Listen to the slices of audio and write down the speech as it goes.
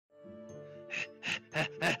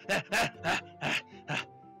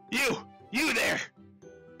You there!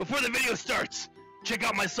 Before the video starts, check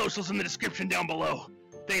out my socials in the description down below.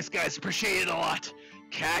 Thanks guys, appreciate it a lot.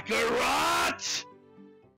 Kakarot!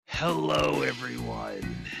 Hello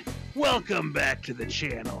everyone. Welcome back to the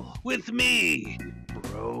channel with me,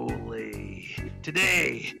 Broly.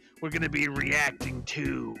 Today, we're gonna be reacting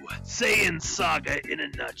to Saiyan Saga in a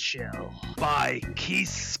Nutshell by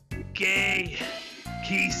Kiske.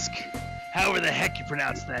 However the heck you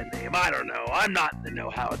pronounce that name, I don't know. I'm not in the know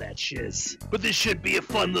how of that shiz. But this should be a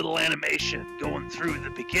fun little animation going through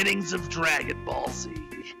the beginnings of Dragon Ball Z.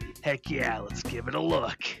 Heck yeah, let's give it a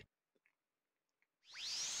look.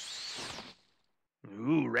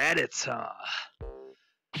 Ooh, Raditz, huh?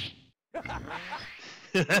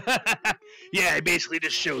 Yeah, he basically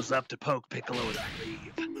just shows up to poke Piccolo and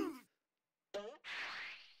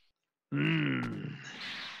leave.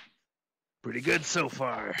 Pretty good so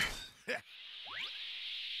far.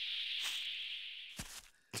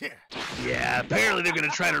 Yeah, apparently they're gonna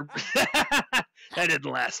try to... That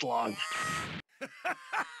didn't last long.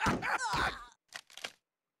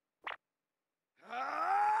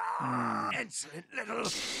 Insolent little...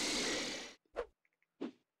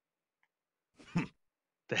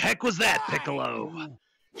 The heck was that, Piccolo?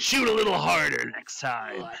 Shoot a little harder next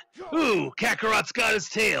time. Ooh, Kakarot's got his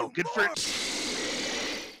tail. Good for...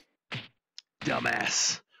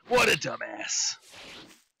 Dumbass. What a dumbass.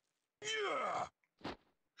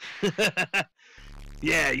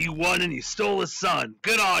 Yeah, you won and you stole his son.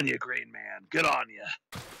 Good on you, Green Man. Good on you.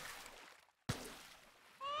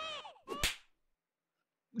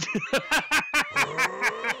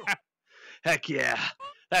 Heck yeah.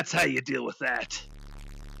 That's how you deal with that.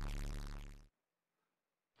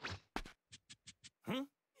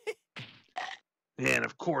 And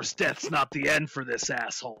of course, death's not the end for this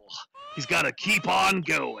asshole. He's got to keep on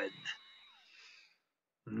going.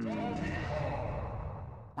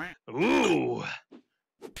 Ooh.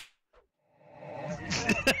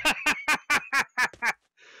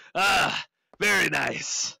 Very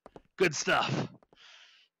nice. Good stuff.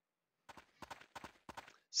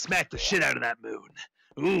 Smack the shit out of that moon.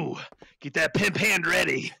 Ooh, get that pimp hand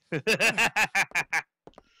ready. They're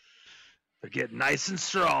getting nice and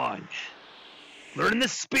strong. Learning the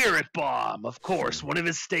Spirit Bomb, of course, one of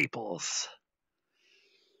his staples.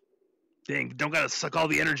 Dang, don't gotta suck all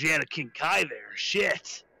the energy out of King Kai there.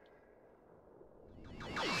 Shit.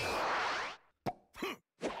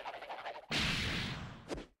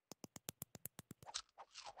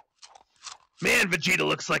 Man, Vegeta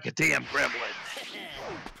looks like a damn gremlin.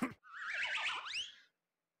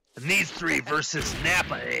 And these three versus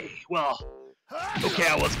Nappa, eh? Well, okay,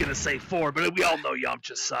 I was gonna say 4, but we all know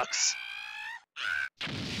Yamcha sucks.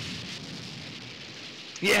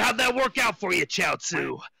 Yeah, how'd that work out for you,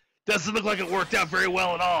 Chaozu? Doesn't look like it worked out very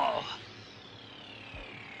well at all.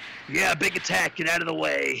 Yeah, big attack, get out of the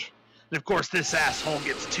way. And of course this asshole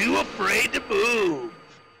gets too afraid to move.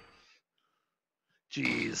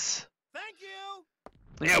 Jeez. Thank you.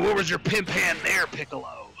 Yeah, where was your pimp hand there,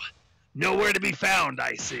 Piccolo? Nowhere to be found,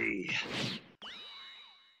 I see.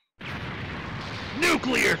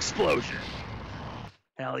 Nuclear explosion.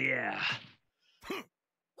 Hell yeah.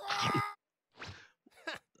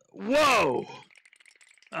 Whoa!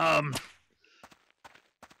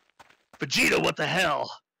 Vegeta, what the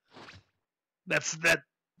hell? That's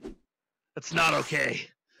not okay.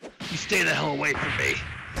 You stay the hell away from me.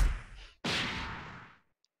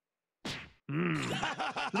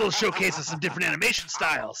 Little showcase of some different animation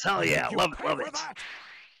styles. Hell yeah, love it, love it.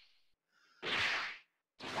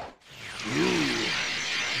 Ooh,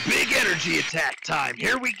 big energy attack time.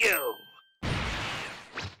 Here we go.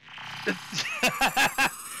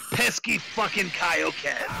 Pesky fucking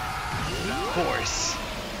Kaioken. Of course.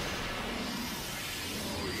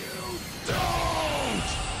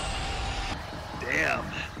 Damn.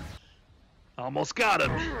 Almost got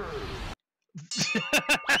him.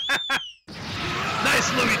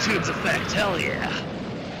 Nice Looney Tunes effect. Hell yeah.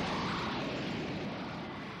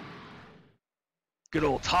 Good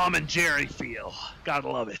old Tom and Jerry feel. Gotta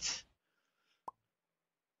love it.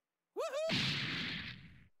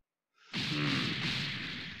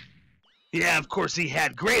 Yeah, of course he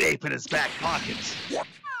had Great Ape in his back pocket.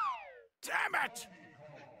 Damn it!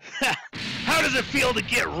 How does it feel to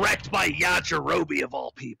get wrecked by Yajirobe of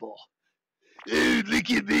all people? Dude, look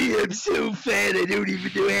at me, I'm so fat I don't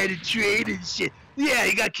even know how to train and shit. Yeah,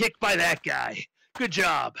 you got kicked by that guy. Good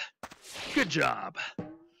job. Good job.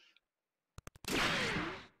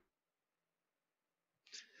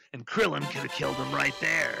 And Krillin could have killed him right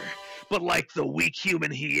there. But like the weak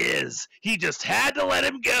human he is, he just had to let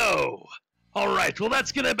him go. Alright, well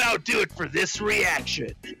that's gonna about do it for this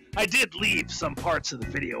reaction. I did leave some parts of the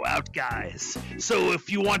video out, guys, so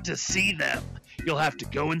if you want to see them, you'll have to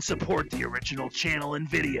go and support the original channel and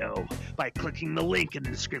video by clicking the link in the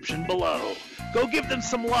description below. Go give them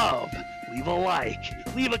some love, leave a like,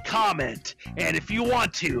 leave a comment, and if you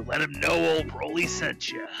want to, let them know old Broly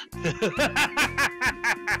sent you.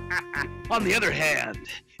 On the other hand,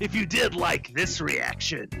 if you did like this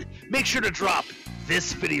reaction, make sure to drop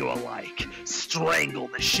this video a like. Strangle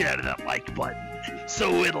the shit out of that like button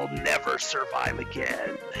so it'll never survive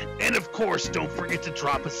again. And of course, don't forget to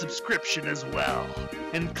drop a subscription as well.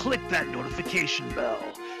 And click that notification bell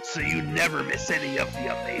so you never miss any of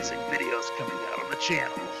the amazing videos coming out on the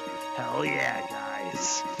channel. Hell yeah,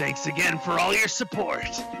 guys. Thanks again for all your support.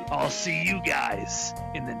 I'll see you guys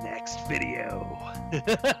in the next video.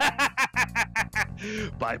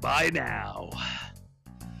 Bye-bye now.